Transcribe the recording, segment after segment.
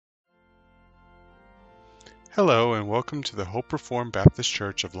Hello and welcome to the Hope Reformed Baptist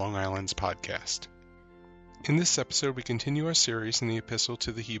Church of Long Island's podcast. In this episode we continue our series in the Epistle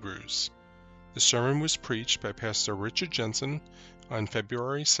to the Hebrews. The sermon was preached by Pastor Richard Jensen on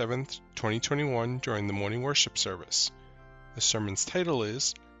February 7th, 2021 during the morning worship service. The sermon's title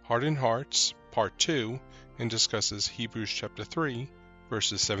is Hardened Hearts, Part 2, and discusses Hebrews chapter 3,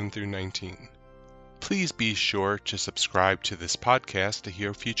 verses 7 through 19. Please be sure to subscribe to this podcast to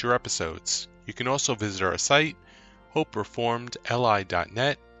hear future episodes. You can also visit our site,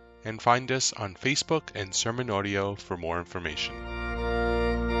 hopereformedli.net, and find us on Facebook and Sermon Audio for more information.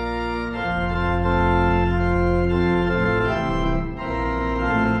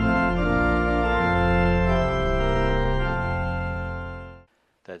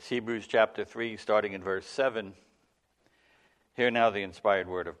 That's Hebrews chapter 3, starting in verse 7. Hear now the inspired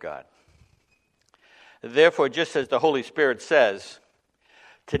word of God. Therefore, just as the Holy Spirit says,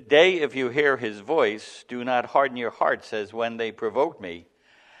 today, if you hear his voice, do not harden your hearts as when they provoked me,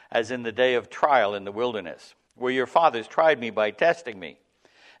 as in the day of trial in the wilderness, where your fathers tried me by testing me,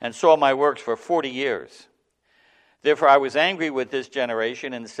 and saw my works for 40 years. Therefore I was angry with this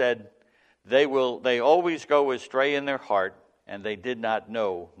generation and said, they always go astray in their heart, and they did not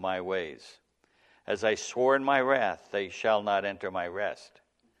know my ways. As I swore in my wrath, they shall not enter my rest.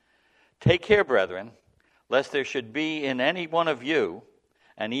 Take care, brethren, lest there should be in any one of you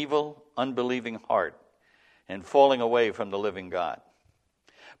an evil, unbelieving heart, and falling away from the living God.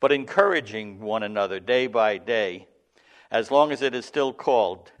 But encouraging one another day by day, as long as it is still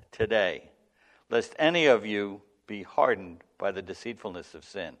called today, lest any of you be hardened by the deceitfulness of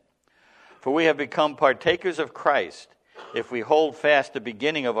sin. For we have become partakers of Christ, if we hold fast the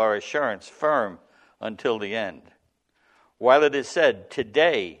beginning of our assurance firm until the end. While it is said,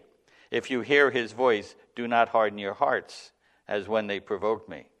 today, if you hear his voice, do not harden your hearts, as when they provoked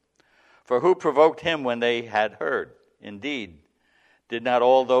me. For who provoked him when they had heard? Indeed, did not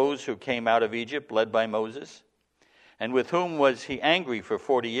all those who came out of Egypt, led by Moses? And with whom was he angry for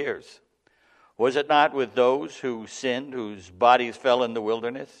 40 years? Was it not with those who sinned, whose bodies fell in the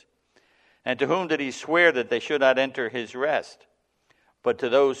wilderness? And to whom did he swear that they should not enter his rest? But to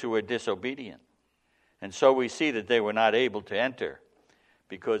those who were disobedient. And so we see that they were not able to enter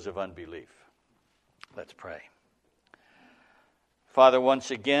because of unbelief. Let's pray. Father,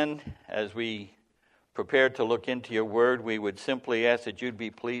 once again, as we prepare to look into your word, we would simply ask that you'd be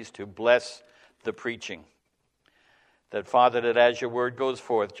pleased to bless the preaching. That, Father, that as your word goes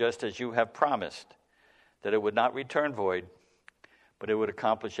forth, just as you have promised, that it would not return void, but it would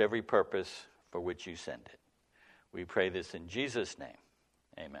accomplish every purpose for which you send it. We pray this in Jesus' name.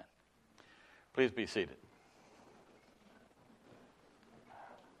 Amen. Please be seated.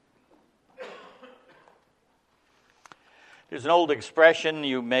 There's an old expression,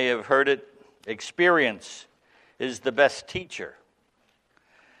 you may have heard it, experience is the best teacher.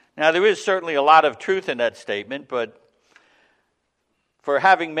 Now, there is certainly a lot of truth in that statement, but for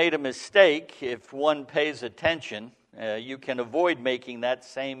having made a mistake, if one pays attention, you can avoid making that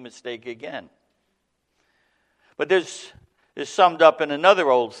same mistake again. But this is summed up in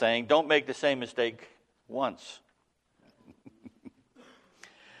another old saying, don't make the same mistake once.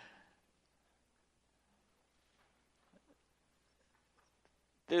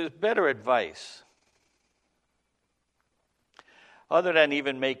 There's better advice. Other than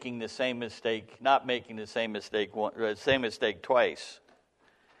even making the same mistake, not making the same mistake twice.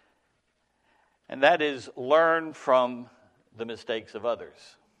 And that is learn from the mistakes of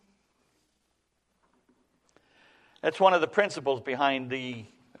others. That's one of the principles behind the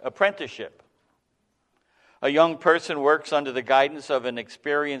apprenticeship. A young person works under the guidance of an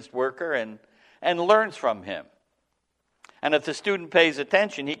experienced worker and learns from him. And if the student pays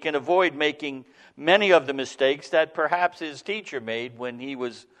attention, he can avoid making many of the mistakes that perhaps his teacher made when he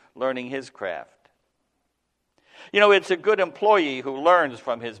was learning his craft. You know, it's a good employee who learns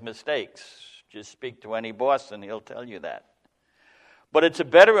from his mistakes. Just speak to any boss and he'll tell you that. But it's a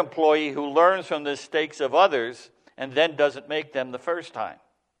better employee who learns from the mistakes of others and then doesn't make them the first time.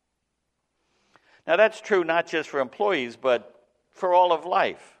 Now that's true not just for employees, but for all of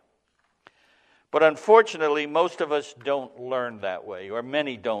life. But unfortunately, most of us don't learn that way, or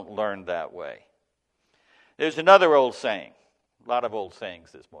many don't learn that way. There's another old saying, a lot of old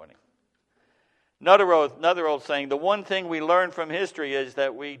sayings this morning. Another old saying, the one thing we learn from history is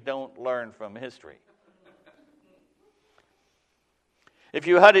that we don't learn from history. If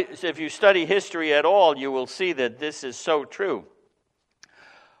you study history at all, you will see that this is so true.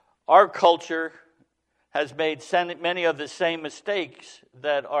 Our culture has made many of the same mistakes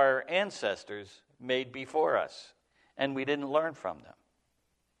that our ancestors made before us, and we didn't learn from them.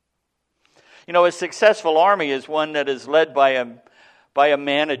 You know, a successful army is one that is led by a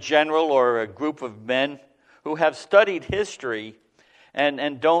man, a general, or a group of men who have studied history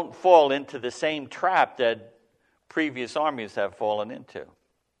and don't fall into the same trap that previous armies have fallen into.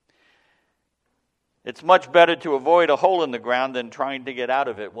 It's much better to avoid a hole in the ground than trying to get out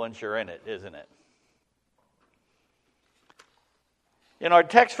of it once you're in it, isn't it? In our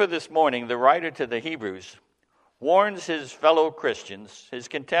text for this morning, the writer to the Hebrews warns his fellow Christians, his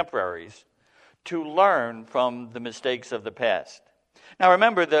contemporaries, to learn from the mistakes of the past. Now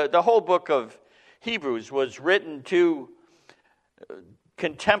remember, the whole book of Hebrews was written to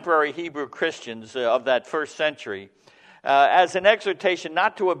contemporary Hebrew Christians of that first century as an exhortation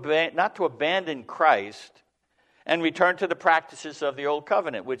not to abandon Christ and return to the practices of the Old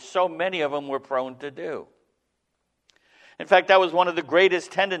Covenant, which so many of them were prone to do. In fact, that was one of the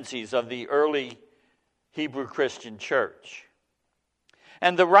greatest tendencies of the early Hebrew Christian church.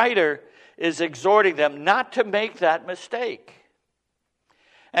 And the writer is exhorting them not to make that mistake.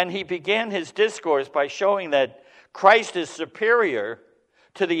 And he began his discourse by showing that Christ is superior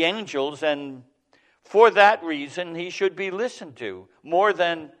to the angels, and for that reason he should be listened to more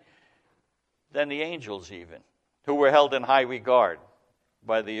than the angels even, who were held in high regard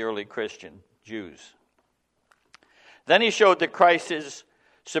by the early Christian Jews. Then he showed that Christ is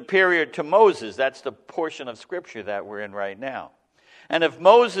superior to Moses. That's the portion of Scripture that we're in right now. And if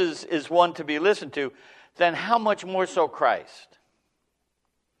Moses is one to be listened to, then how much more so Christ?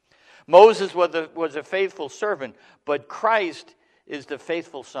 Moses was a faithful servant, but Christ is the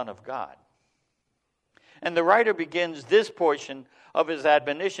faithful Son of God. And the writer begins this portion of his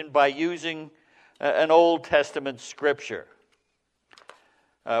admonition by using an Old Testament scripture.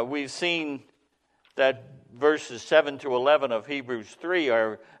 We've seen that verses 7 to 11 of Hebrews 3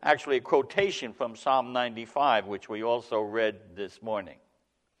 are actually a quotation from Psalm 95, which we also read this morning.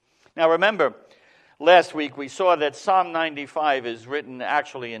 Now remember, last week we saw that Psalm 95 is written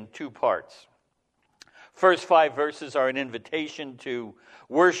actually in two parts. First 5 verses are an invitation to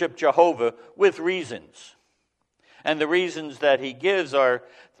worship Jehovah with reasons. And the reasons that he gives are,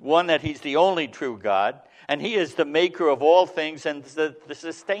 one, that he's the only true God, and he is the maker of all things and the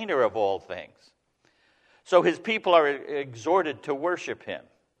sustainer of all things. So his people are exhorted to worship him.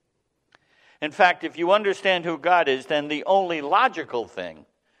 In fact, if you understand who God is, then the only logical thing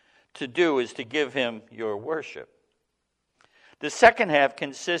to do is to give him your worship. The second half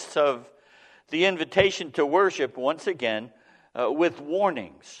consists of the invitation to worship, once again, with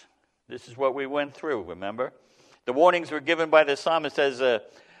warnings. This is what we went through, remember? The warnings were given by the psalmist as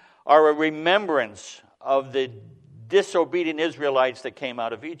are a remembrance of the disobedient Israelites that came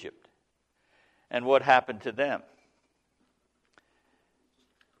out of Egypt and what happened to them.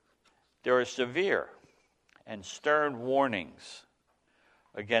 There are severe and stern warnings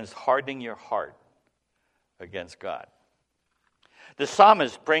against hardening your heart against God. The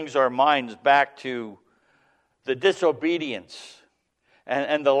psalmist brings our minds back to the disobedience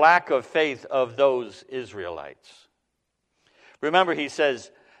and the lack of faith of those Israelites. Remember, he says,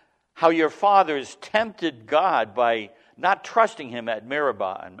 how your fathers tempted God by not trusting him at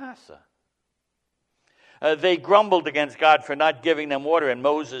Meribah and Massah. They grumbled against God for not giving them water, and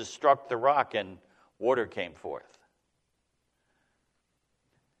Moses struck the rock and water came forth.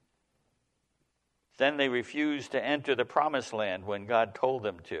 Then they refused to enter the promised land when God told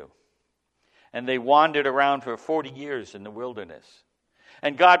them to. And they wandered around for 40 years in the wilderness.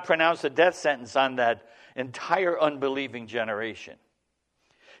 And God pronounced a death sentence on that entire unbelieving generation.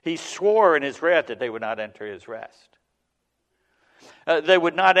 He swore in his wrath that they would not enter his rest. They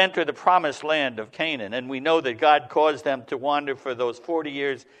would not enter the promised land of Canaan. And we know that God caused them to wander for those 40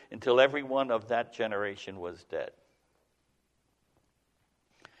 years until every one of that generation was dead.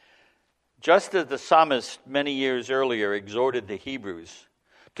 Just as the psalmist many years earlier exhorted the Hebrews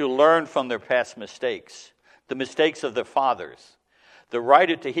to learn from their past mistakes, the mistakes of their fathers, the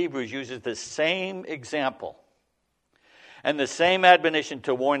writer to Hebrews uses the same example and the same admonition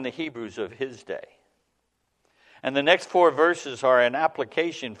to warn the Hebrews of his day. And the next 4 verses are an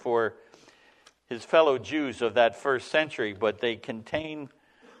application for his fellow Jews of that first century, but they contain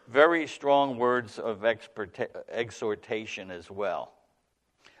very strong words of exhortation as well.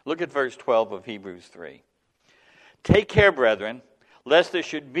 Look at verse 12 of Hebrews 3. Take care, brethren, lest there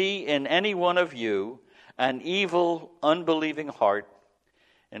should be in any one of you an evil, unbelieving heart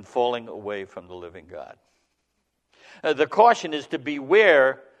in falling away from the living God. The caution is to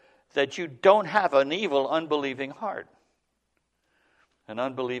beware that you don't have an evil, unbelieving heart. An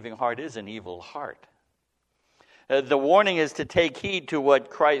unbelieving heart is an evil heart. The warning is to take heed to what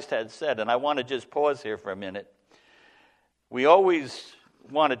Christ had said. And I want to just pause here for a minute. We always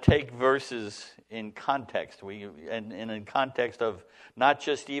want to take verses in context, and in context of not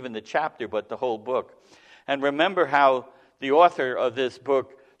just even the chapter, but the whole book. And remember how the author of this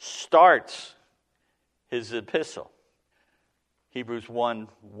book starts his epistle. Hebrews 1,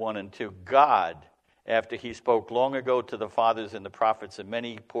 1 and 2. God, after he spoke long ago to the fathers and the prophets in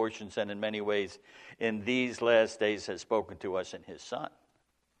many portions and in many ways, in these last days has spoken to us in his Son.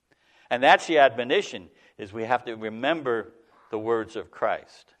 And that's the admonition, is we have to remember the words of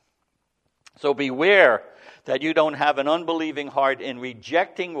Christ. So beware that you don't have an unbelieving heart in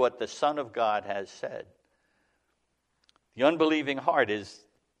rejecting what the Son of God has said. The unbelieving heart it's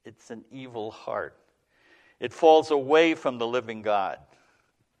an evil heart. It falls away from the living God.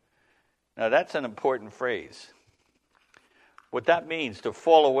 Now that's an important phrase. What that means, to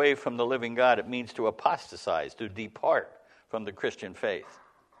fall away from the living God, it means to apostatize, to depart from the Christian faith.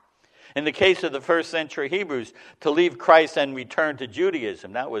 In the case of the first century Hebrews, to leave Christ and return to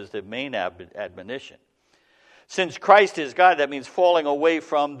Judaism. That was the main admonition. Since Christ is God, that means falling away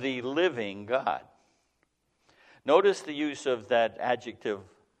from the living God. Notice the use of that adjective,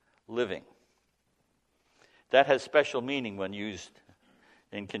 living. That has special meaning when used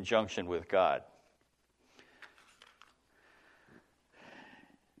in conjunction with God.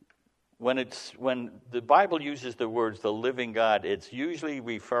 When the Bible uses the words the living God, it's usually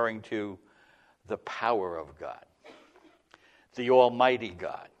referring to the power of God, the Almighty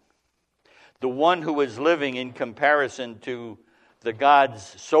God, the one who is living in comparison to the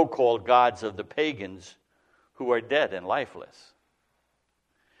gods, so-called gods of the pagans, who are dead and lifeless.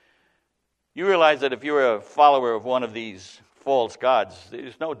 You realize that if you're a follower of one of these false gods,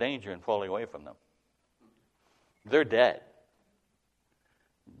 there's no danger in falling away from them. They're dead.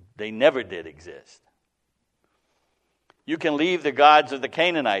 They never did exist. You can leave the gods of the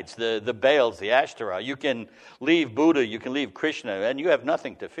Canaanites, the Baals, the Ashtoreth. You can leave Buddha, you can leave Krishna, and you have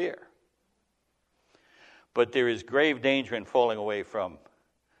nothing to fear. But there is grave danger in falling away from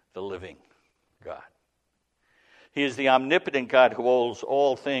the living God. He is the omnipotent God who holds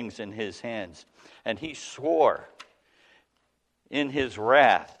all things in his hands. And he swore in his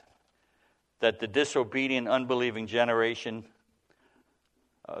wrath that the disobedient, unbelieving generation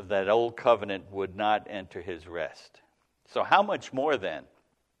of that old covenant would not enter his rest. So how much more then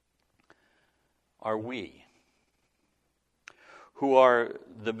are we, who are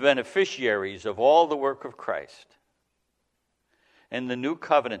the beneficiaries of all the work of Christ and the new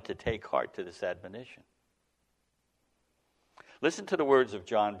covenant, to take heart to this admonition? Listen to the words of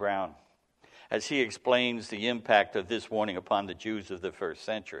John Brown as he explains the impact of this warning upon the Jews of the first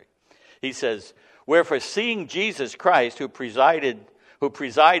century. He says, "Wherefore, seeing Jesus Christ, who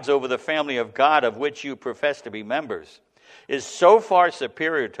presides over the family of God, of which you profess to be members, is so far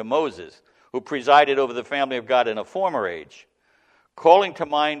superior to Moses, who presided over the family of God in a former age, calling to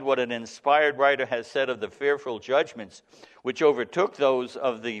mind what an inspired writer has said of the fearful judgments which overtook those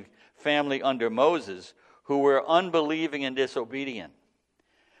of the family under Moses, who were unbelieving and disobedient.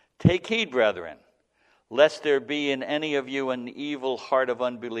 Take heed, brethren, lest there be in any of you an evil heart of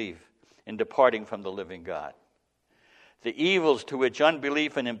unbelief in departing from the living God. The evils to which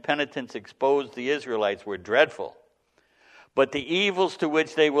unbelief and impenitence exposed the Israelites were dreadful, but the evils to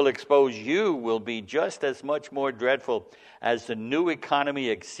which they will expose you will be just as much more dreadful as the new economy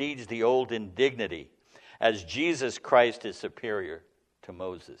exceeds the old in dignity, as Jesus Christ is superior to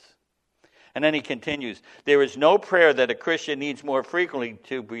Moses." And then he continues, "There is no prayer that a Christian needs more frequently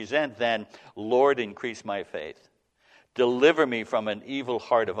to present than, Lord, increase my faith. Deliver me from an evil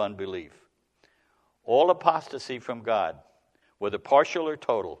heart of unbelief." All apostasy from God, whether partial or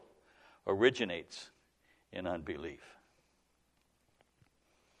total, originates in unbelief.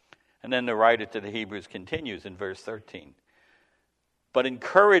 And then the writer to the Hebrews continues in verse 13. "But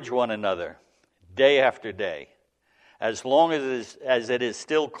encourage one another day after day, as long as it is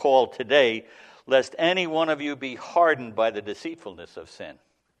still called today, lest any one of you be hardened by the deceitfulness of sin."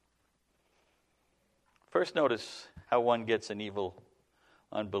 First, notice how one gets an evil,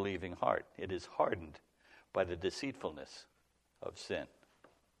 unbelieving heart. It is hardened by the deceitfulness of sin.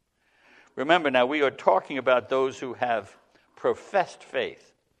 Remember now, we are talking about those who have professed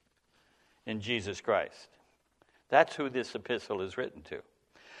faith in Jesus Christ. That's who this epistle is written to.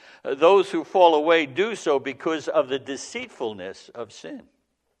 Those who fall away do so because of the deceitfulness of sin.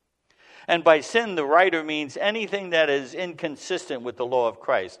 And by sin, the writer means anything that is inconsistent with the law of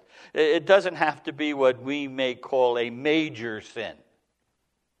Christ. It doesn't have to be what we may call a major sin.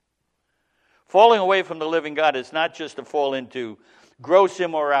 Falling away from the living God is not just to fall into gross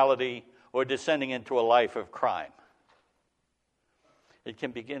immorality or descending into a life of crime. It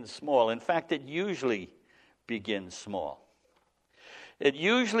can begin small. In fact, it usually begins small. It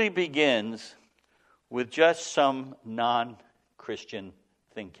usually begins with just some non-Christian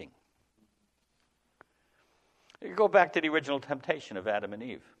thinking. You go back to the original temptation of Adam and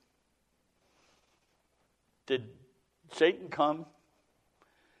Eve. Did Satan come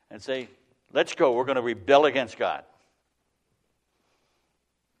and say, let's go, we're going to rebel against God?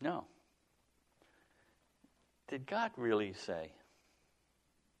 No. Did God really say?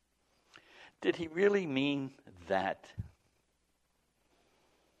 Did he really mean that?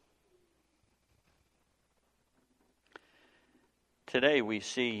 Today we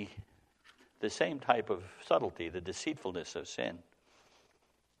see the same type of subtlety, the deceitfulness of sin.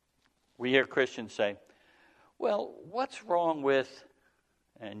 We hear Christians say, well, what's wrong with,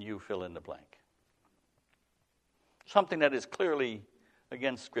 and you fill in the blank. Something that is clearly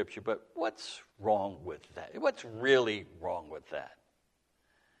against Scripture, but what's wrong with that? What's really wrong with that?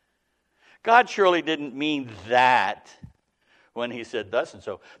 God surely didn't mean that when he said thus and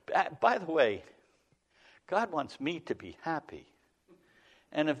so. By the way, God wants me to be happy.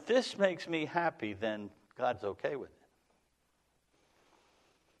 And if this makes me happy, then God's okay with it.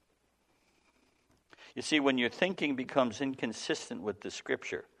 You see, when your thinking becomes inconsistent with the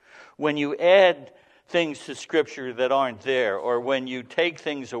Scripture, when you add things to Scripture that aren't there, or when you take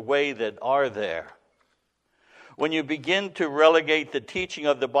things away that are there, when you begin to relegate the teaching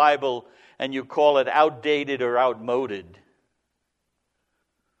of the Bible and you call it outdated or outmoded,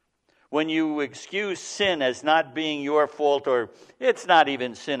 when you excuse sin as not being your fault or it's not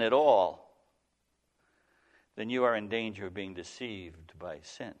even sin at all, then you are in danger of being deceived by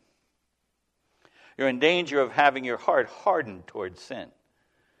sin. You're in danger of having your heart hardened towards sin.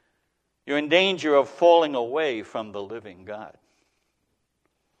 You're in danger of falling away from the living God.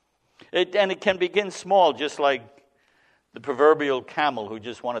 And it can begin small, just like the proverbial camel who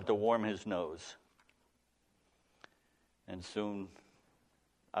just wanted to warm his nose and soon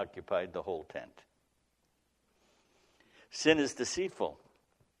occupied the whole tent. Sin is deceitful.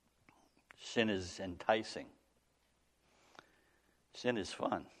 Sin is enticing. Sin is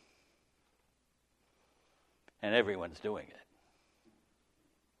fun. And everyone's doing it.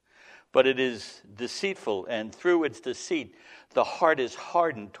 But it is deceitful, and through its deceit, the heart is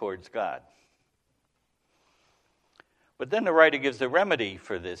hardened towards God. But then the writer gives the remedy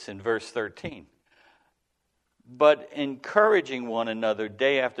for this in verse 13. But encouraging one another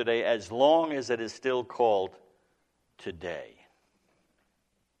day after day, as long as it is still called today.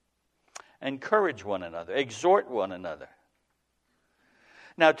 Encourage one another, exhort one another.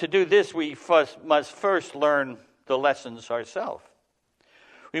 Now, to do this, we must first learn the lessons ourselves.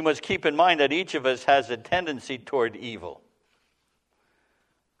 We must keep in mind that each of us has a tendency toward evil.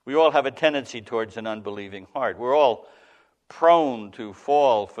 We all have a tendency towards an unbelieving heart. We're all prone to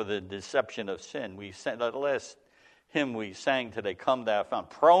fall for the deception of sin. We sang the last hymn we sang today, Come Thou Fount,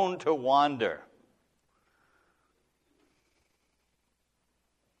 prone to wander.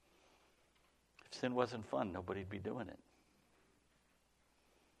 If sin wasn't fun, nobody'd be doing it.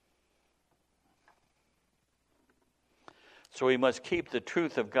 So we must keep the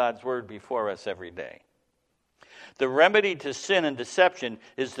truth of God's word before us every day. The remedy to sin and deception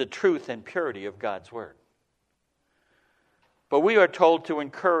is the truth and purity of God's word. But we are told to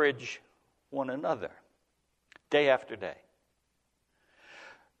encourage one another day after day.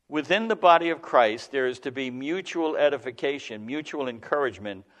 Within the body of Christ, there is to be mutual edification, mutual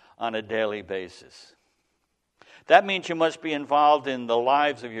encouragement on a daily basis. That means you must be involved in the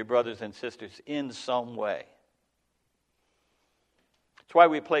lives of your brothers and sisters in some way. That's why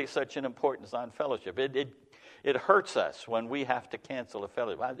we place such an importance on fellowship. It hurts us when we have to cancel a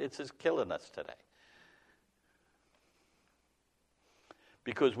fellowship. It's just killing us today.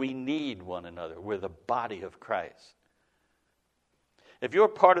 Because we need one another. We're the body of Christ. If you're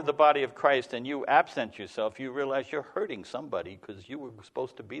part of the body of Christ and you absent yourself, you realize you're hurting somebody because you were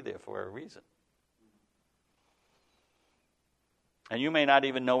supposed to be there for a reason. And you may not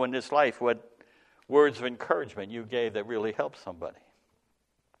even know in this life what words of encouragement you gave that really helped somebody.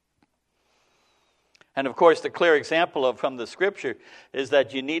 And of course, the clear example from the Scripture is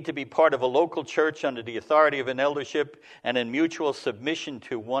that you need to be part of a local church under the authority of an eldership and in mutual submission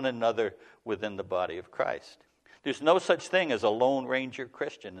to one another within the body of Christ. There's no such thing as a Lone Ranger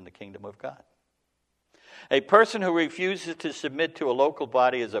Christian in the kingdom of God. A person who refuses to submit to a local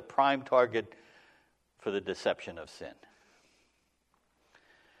body is a prime target for the deception of sin.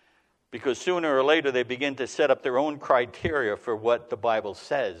 Because sooner or later they begin to set up their own criteria for what the Bible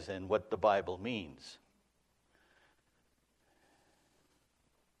says and what the Bible means.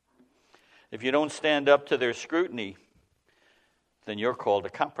 If you don't stand up to their scrutiny, then you're called a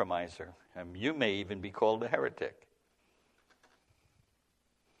compromiser. And you may even be called a heretic.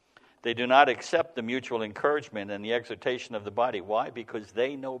 They do not accept the mutual encouragement and the exhortation of the body. Why? Because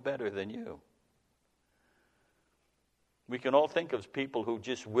they know better than you. We can all think of people who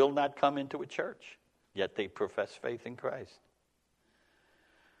just will not come into a church, yet they profess faith in Christ.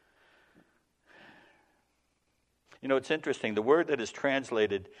 You know, it's interesting. The word that is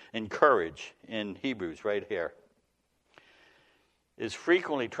translated encourage in Hebrews right here is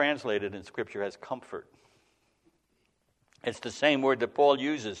frequently translated in Scripture as comfort. It's the same word that Paul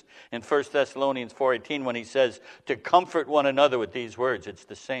uses in 1 Thessalonians 4:18 when he says to comfort one another with these words. It's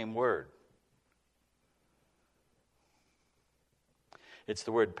the same word. It's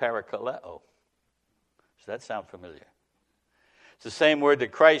the word parakaleo. Does that sound familiar? It's the same word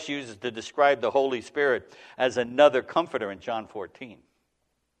that Christ uses to describe the Holy Spirit as another comforter in John 14.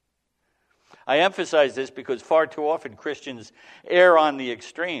 I emphasize this because far too often Christians err on the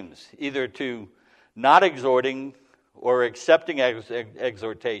extremes, either to not exhorting or accepting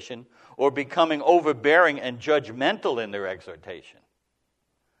exhortation, or becoming overbearing and judgmental in their exhortation.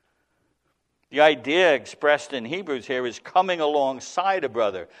 The idea expressed in Hebrews here is coming alongside a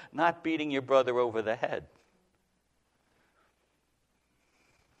brother, not beating your brother over the head.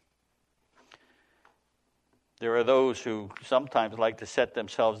 There are those who sometimes like to set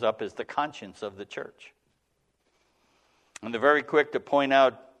themselves up as the conscience of the church. And they're very quick to point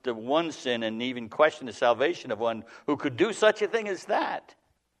out the one sin and even question the salvation of one who could do such a thing as that.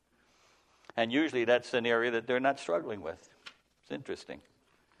 And usually that's an area that they're not struggling with. It's interesting.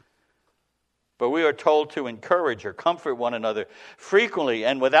 But we are told to encourage or comfort one another frequently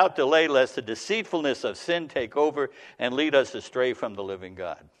and without delay, lest the deceitfulness of sin take over and lead us astray from the living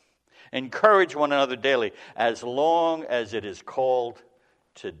God. Encourage one another daily, as long as it is called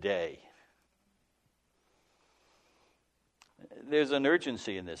today. There's an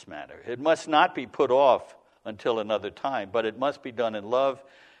urgency in this matter. It must not be put off until another time, but it must be done in love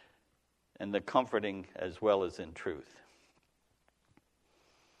and the comforting as well as in truth.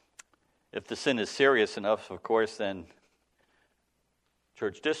 If the sin is serious enough, of course, then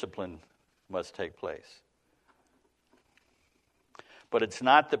church discipline must take place. But it's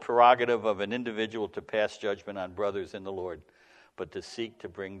not the prerogative of an individual to pass judgment on brothers in the Lord, but to seek to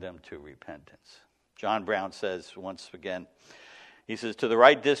bring them to repentance. John Brown says, once again, he says, to the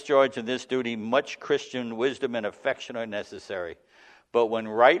right discharge of this duty, much Christian wisdom and affection are necessary. But when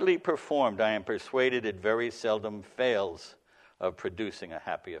rightly performed, I am persuaded it very seldom fails of producing a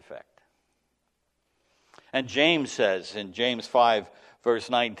happy effect. And James says in James 5, verse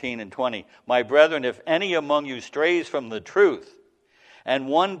 19 and 20, my brethren, if any among you strays from the truth, and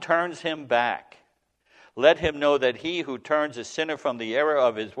one turns him back, let him know that he who turns a sinner from the error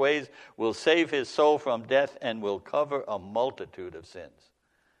of his ways will save his soul from death and will cover a multitude of sins.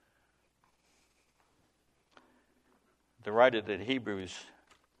 The writer to Hebrews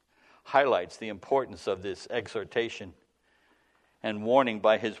highlights the importance of this exhortation and warning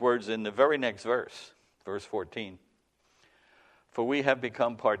by his words in the very next verse, verse 14. For we have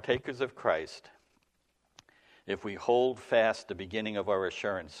become partakers of Christ if we hold fast the beginning of our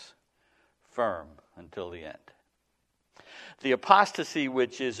assurance firm until the end. The apostasy,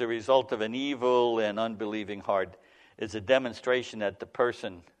 which is a result of an evil and unbelieving heart, is a demonstration that the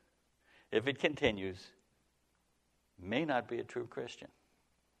person, if it continues, may not be a true Christian.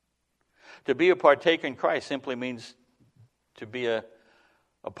 To be a partaker in Christ simply means to be a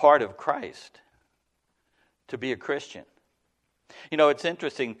part of Christ, to be a Christian. You know, it's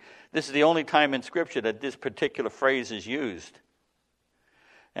interesting. This is the only time in Scripture that this particular phrase is used.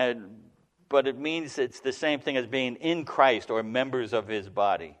 But it means it's the same thing as being in Christ or members of his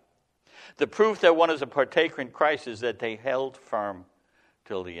body. The proof that one is a partaker in Christ is that they held firm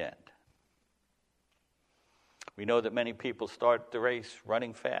till the end. We know that many people start the race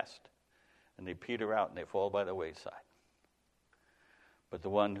running fast, and they peter out and they fall by the wayside. But the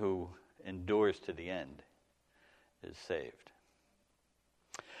one who endures to the end is saved.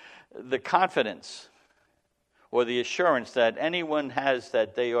 The confidence or the assurance that anyone has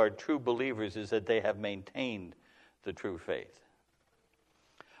that they are true believers is that they have maintained the true faith.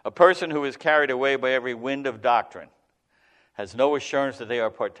 A person who is carried away by every wind of doctrine has no assurance that they are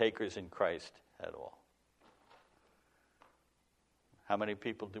partakers in Christ at all. How many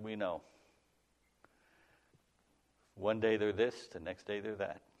people do we know? One day they're this, the next day they're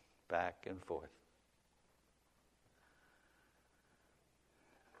that, back and forth.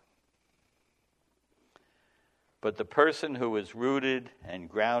 But the person who is rooted and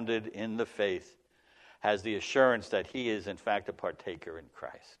grounded in the faith has the assurance that he is in fact a partaker in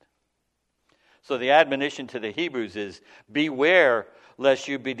Christ. So the admonition to the Hebrews is, beware lest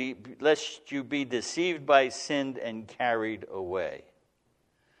you be deceived by sin and carried away.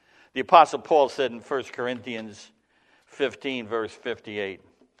 The Apostle Paul said in 1 Corinthians 15, verse 58,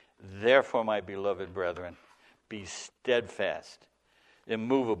 "Therefore, my beloved brethren, be steadfast,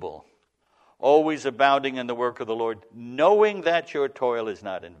 immovable, always abounding in the work of the Lord, knowing that your toil is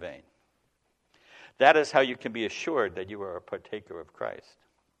not in vain." That is how you can be assured that you are a partaker of Christ.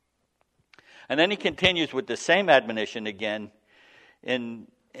 And then he continues with the same admonition again in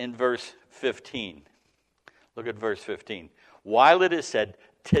verse 15. Look at verse 15. "While it is said,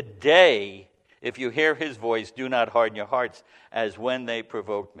 today, if you hear his voice, do not harden your hearts as when they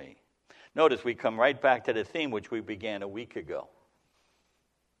provoked me." Notice we come right back to the theme which we began a week ago.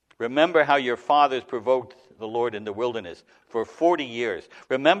 Remember how your fathers provoked the Lord in the wilderness for 40 years.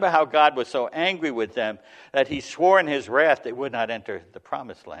 Remember how God was so angry with them that he swore in his wrath they would not enter the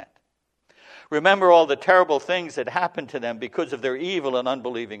promised land. Remember all the terrible things that happened to them because of their evil and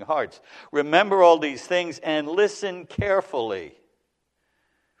unbelieving hearts. Remember all these things and listen carefully.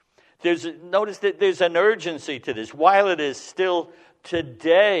 Notice that there's an urgency to this. While it is still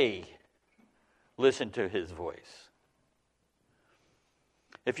today, listen to his voice.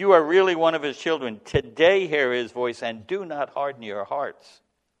 If you are really one of his children, today hear his voice and do not harden your hearts.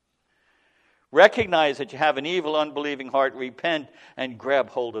 Recognize that you have an evil, unbelieving heart. Repent and grab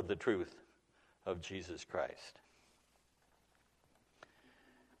hold of the truth of Jesus Christ.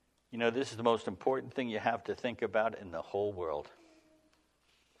 You know, this is the most important thing you have to think about in the whole world.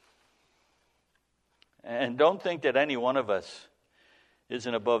 And don't think that any one of us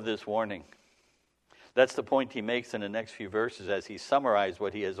isn't above this warning. That's the point he makes in the next few verses as he summarizes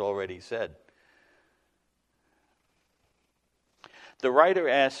what he has already said. The writer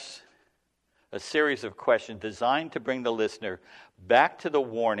asks a series of questions designed to bring the listener back to the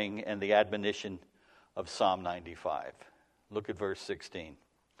warning and the admonition of Psalm 95. Look at verse 16.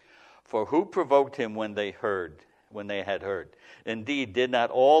 "For who provoked him when they had heard? Indeed, did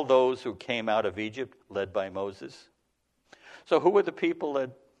not all those who came out of Egypt, led by Moses?" So who were the people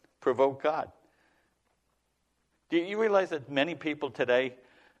that provoked God? Do you realize that many people today,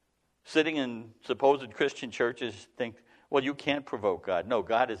 sitting in supposed Christian churches, think, well, you can't provoke God. No,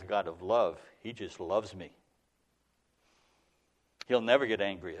 God is a God of love. He just loves me. He'll never get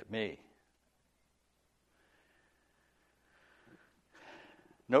angry at me.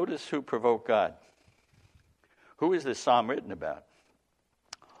 Notice who provoked God. Who is this psalm written about?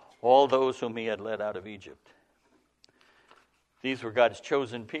 All those whom he had led out of Egypt. These were God's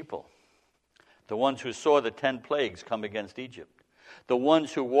chosen people. The ones who saw the 10 plagues come against Egypt. The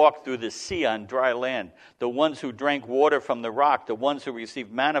ones who walked through the sea on dry land. The ones who drank water from the rock. The ones who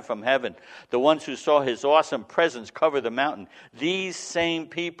received manna from heaven. The ones who saw his awesome presence cover the mountain. These same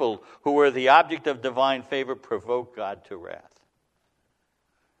people who were the object of divine favor provoked God to wrath.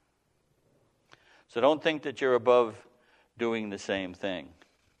 So don't think that you're above doing the same thing.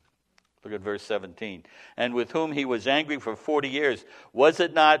 Look at verse 17. "And with whom he was angry for 40 years, was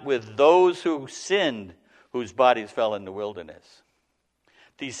it not with those who sinned, whose bodies fell in the wilderness?"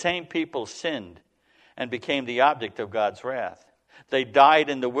 These same people sinned and became the object of God's wrath. They died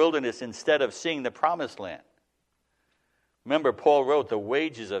in the wilderness instead of seeing the promised land. Remember, Paul wrote, "The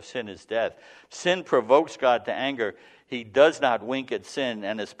wages of sin is death." Sin provokes God to anger. He does not wink at sin,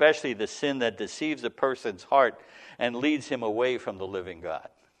 and especially the sin that deceives a person's heart and leads him away from the living God.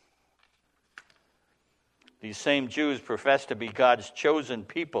 These same Jews profess to be God's chosen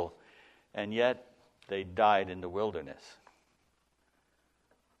people, and yet they died in the wilderness.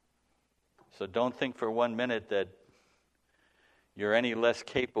 So don't think for 1 minute that you're any less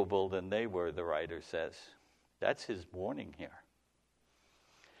capable than they were, the writer says. That's his warning here.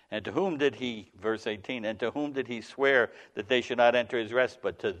 "And to whom did he," verse 18, "and to whom did he swear that they should not enter his rest,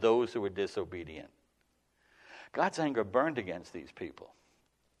 but to those who were disobedient?" God's anger burned against these people.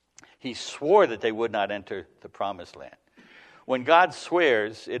 He swore that they would not enter the promised land. When God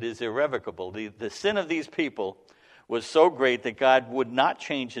swears, it is irrevocable. The sin of these people was so great that God would not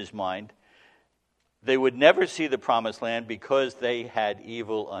change his mind. They would never see the promised land because they had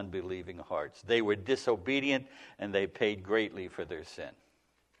evil, unbelieving hearts. They were disobedient, and they paid greatly for their sin.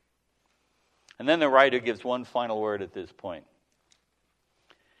 And then the writer gives one final word at this point.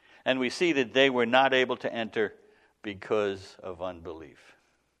 "And we see that they were not able to enter because of unbelief."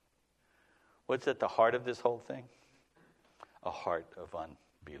 What's at the heart of this whole thing? A heart of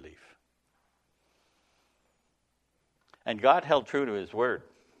unbelief. And God held true to his word.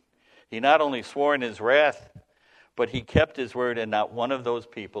 He not only swore in his wrath, but he kept his word, and not one of those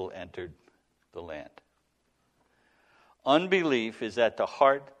people entered the land. Unbelief is at the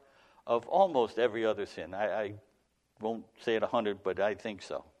heart of almost every other sin. I won't say it 100, but I think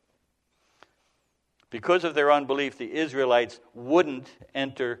so. Because of their unbelief, the Israelites wouldn't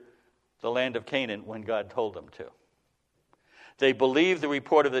enter the land of Canaan when God told them to. They believed the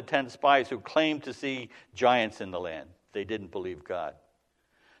report of the 10 spies who claimed to see giants in the land. They didn't believe God.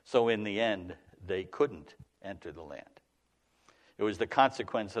 So in the end, they couldn't enter the land. It was the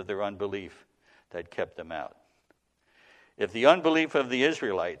consequence of their unbelief that kept them out. If the unbelief of the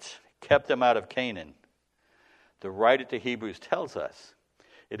Israelites kept them out of Canaan, the writer to Hebrews tells us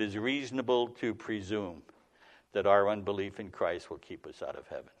it is reasonable to presume that our unbelief in Christ will keep us out of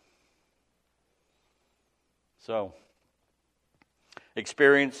heaven. So,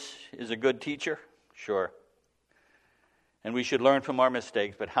 experience is a good teacher, sure. And we should learn from our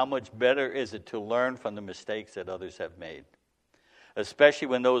mistakes, but how much better is it to learn from the mistakes that others have made, especially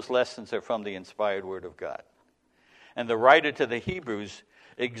when those lessons are from the inspired Word of God. And the writer to the Hebrews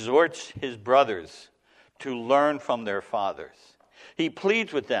exhorts his brothers to learn from their fathers. He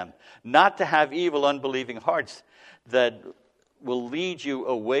pleads with them not to have evil, unbelieving hearts that will lead you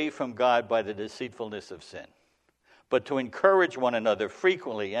away from God by the deceitfulness of sin, but to encourage one another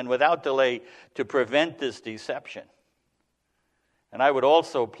frequently and without delay to prevent this deception. And I would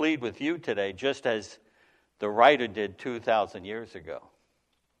also plead with you today, just as the writer did 2,000 years ago.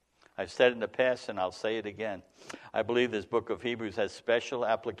 I've said it in the past and I'll say it again. I believe this book of Hebrews has special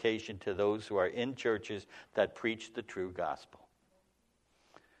application to those who are in churches that preach the true gospel.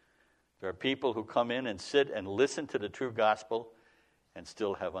 There are people who come in and sit and listen to the true gospel and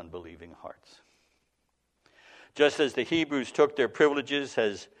still have unbelieving hearts. Just as the Hebrews took their privileges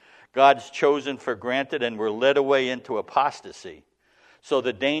as God's chosen for granted and were led away into apostasy, so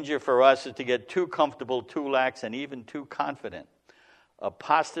the danger for us is to get too comfortable, too lax, and even too confident.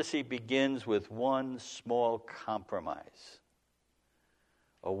 Apostasy begins with one small compromise,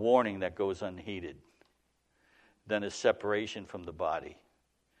 a warning that goes unheeded, then a separation from the body,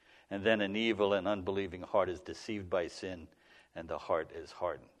 and then an evil and unbelieving heart is deceived by sin, and the heart is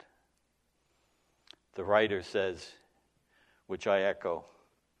hardened. The writer says, which I echo,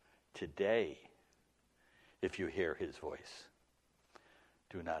 today, if you hear his voice,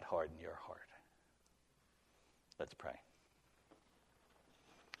 do not harden your heart. Let's pray.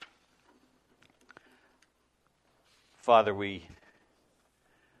 Father, we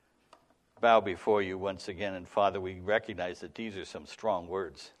bow before you once again, and Father, we recognize that these are some strong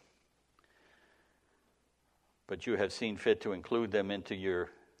words. But you have seen fit to include them into your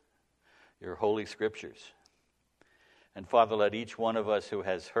holy scriptures. And Father, let each one of us who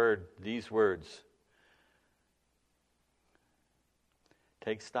has heard these words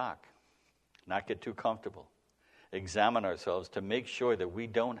take stock, not get too comfortable, examine ourselves to make sure that we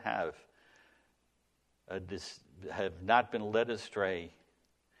don't have not been led astray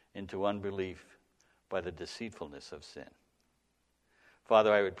into unbelief by the deceitfulness of sin.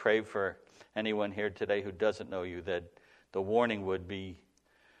 Father, I would pray for anyone here today who doesn't know you, that the warning would be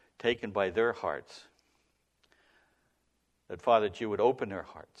taken by their hearts. That, Father, that you would open their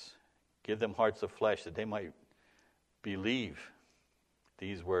hearts, give them hearts of flesh, that they might believe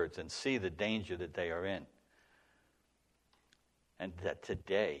these words and see the danger that they are in. And that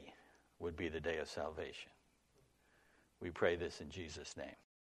today would be the day of salvation. We pray this in Jesus' name.